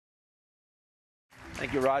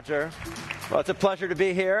Thank you, Roger. Well, it's a pleasure to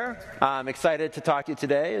be here. I'm excited to talk to you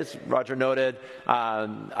today. As Roger noted,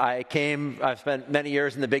 I've spent many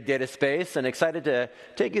years in the big data space and excited to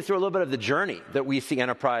take you through a little bit of the journey that we see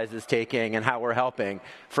enterprises taking and how we're helping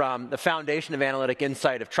from the foundation of analytic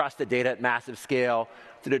insight, of trusted data at massive scale,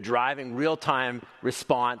 to the driving real-time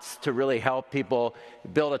response to really help people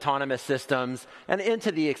build autonomous systems, and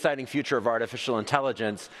into the exciting future of artificial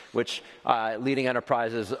intelligence, which leading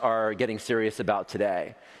enterprises are getting serious about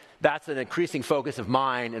today. That's an increasing focus of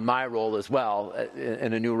mine in my role as well,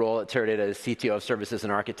 in a new role at Teradata as CTO of Services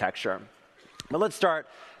and Architecture. But let's start.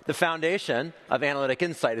 The foundation of analytic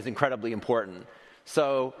insight is incredibly important.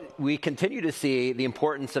 So we continue to see the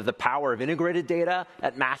importance of the power of integrated data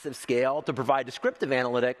at massive scale to provide descriptive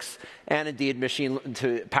analytics and indeed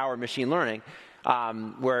to power machine learning.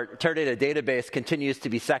 Where Teradata database continues to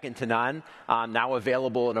be second to none, now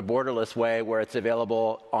available in a borderless way where it's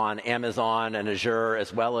available on Amazon and Azure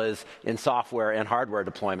as well as in software and hardware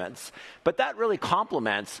deployments. But that really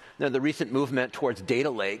complements the recent movement towards data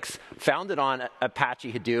lakes founded on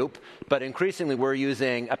Apache Hadoop, but increasingly we're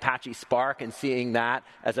using Apache Spark and seeing that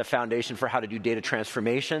as a foundation for how to do data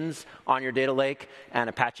transformations on your data lake, and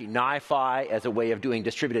Apache NiFi as a way of doing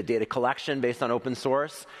distributed data collection based on open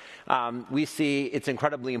source. We see it's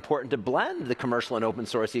incredibly important to blend the commercial and open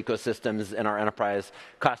source ecosystems in our enterprise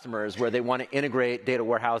customers where they want to integrate data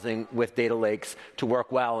warehousing with data lakes to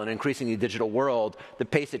work well. In an increasingly digital world, the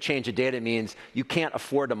pace of change of data means you can't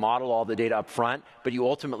afford to model all the data up front, but you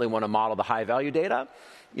ultimately want to model the high-value data.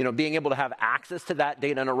 Being able to have access to that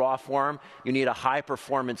data in a raw form, you need a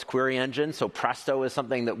high-performance query engine. So Presto is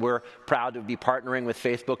something that we're proud to be partnering with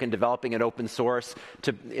Facebook and developing an open source.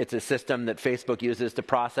 It's a system that Facebook uses to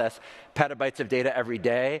process petabytes of data every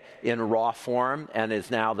day in raw form and is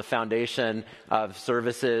now the foundation of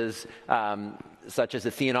services such as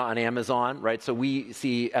Athena on Amazon, right? So we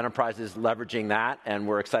see enterprises leveraging that, and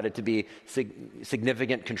we're excited to be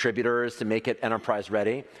significant contributors to make it enterprise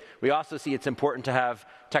ready. We also see it's important to have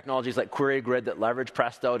technologies like QueryGrid that leverage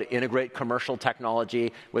Presto to integrate commercial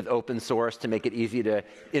technology with open source to make it easy to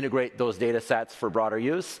integrate those data sets for broader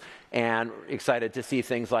use. And excited to see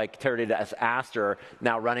things like Teradata as Aster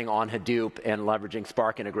now running on Hadoop and leveraging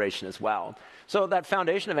Spark integration as well. So that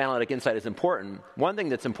foundation of analytic insight is important. One thing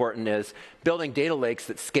that's important is building data lakes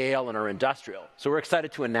that scale and are industrial. So we're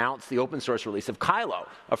excited to announce the open source release of Kylo,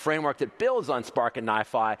 a framework that builds on Spark and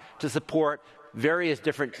NiFi to support various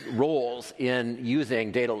different roles in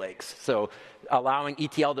using data lakes. So allowing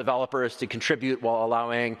ETL developers to contribute while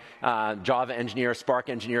allowing Java engineers, Spark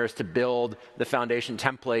engineers to build the foundation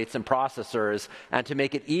templates and processors, and to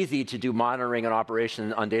make it easy to do monitoring and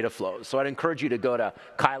operation on data flows. So I'd encourage you to go to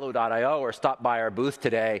Kylo.io or stop by our booth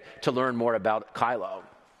today to learn more about Kylo.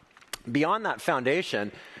 Beyond that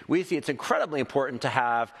foundation, we see it's incredibly important to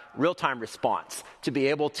have real-time response, to be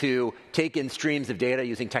able to take in streams of data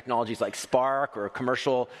using technologies like Spark or a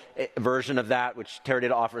commercial version of that, which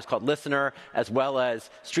Teradata offers called Listener, as well as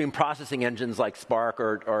stream processing engines like Spark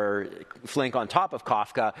or Flink on top of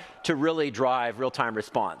Kafka to really drive real-time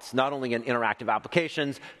response, not only in interactive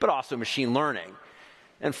applications, but also machine learning.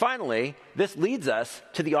 And finally, this leads us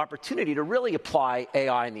to the opportunity to really apply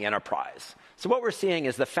AI in the enterprise. So what we're seeing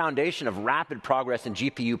is the foundation of rapid progress in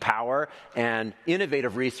GPU power and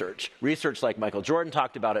innovative research. Research like Michael Jordan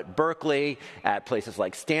talked about at Berkeley, at places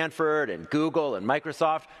like Stanford and Google and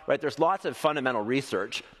Microsoft, right? There's lots of fundamental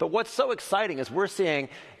research. But what's so exciting is we're seeing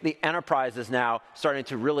the enterprises now starting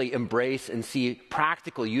to really embrace and see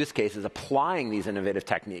practical use cases applying these innovative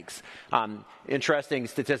techniques. Interesting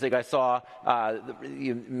statistic I saw,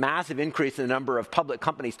 massive increase in the number of public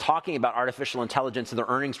companies talking about artificial intelligence in their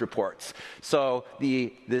earnings reports. So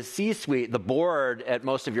the C-suite, the board at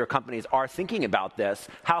most of your companies are thinking about this.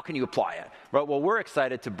 How can you apply it? Right? Well, we're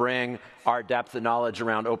excited to bring our depth of knowledge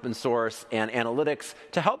around open source and analytics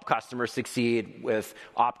to help customers succeed with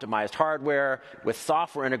optimized hardware, with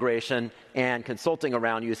software integration, and consulting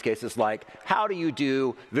around use cases like how do you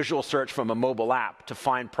do visual search from a mobile app to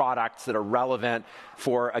find products that are relevant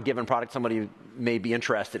for a given product somebody may be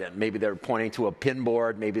interested in. Maybe they're pointing to a pin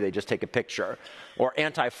board, maybe they just take a picture. Or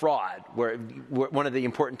anti-fraud, where one of the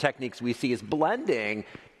important techniques we see is blending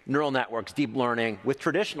neural networks, deep learning, with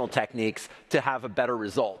traditional techniques to have a better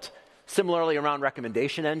result. Similarly, around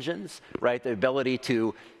recommendation engines, right? The ability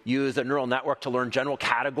to use a neural network to learn general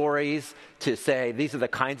categories, to say these are the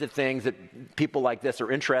kinds of things that people like this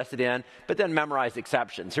are interested in, but then memorize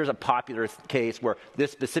exceptions. Here's a popular case where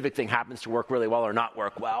this specific thing happens to work really well or not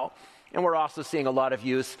work well. And we're also seeing a lot of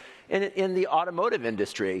use in the automotive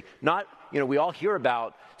industry, not we all hear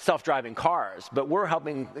about self-driving cars, but we're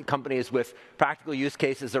helping companies with practical use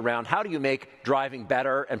cases around how do you make driving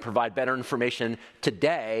better and provide better information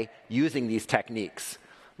today using these techniques.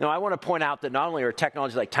 Now, I want to point out that not only are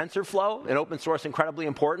technologies like TensorFlow and open source incredibly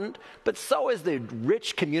important, but so is the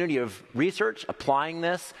rich community of research applying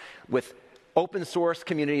this with open source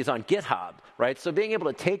communities on GitHub, right? So being able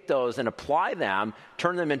to take those and apply them,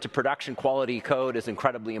 turn them into production quality code is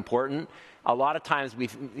incredibly important. A lot of times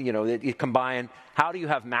you combine how do you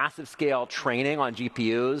have massive scale training on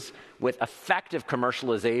GPUs with effective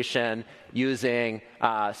commercialization using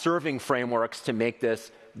serving frameworks to make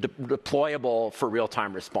this deployable for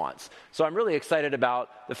real-time response. So I'm really excited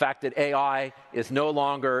about the fact that AI is no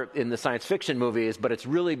longer in the science fiction movies, but it's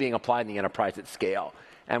really being applied in the enterprise at scale.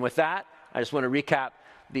 And with that, I just want to recap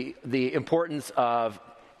the importance of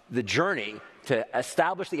the journey to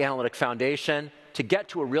establish the analytic foundation to get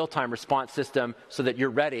to a real-time response system so that you're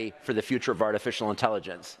ready for the future of artificial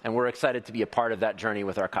intelligence. And we're excited to be a part of that journey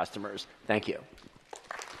with our customers. Thank you.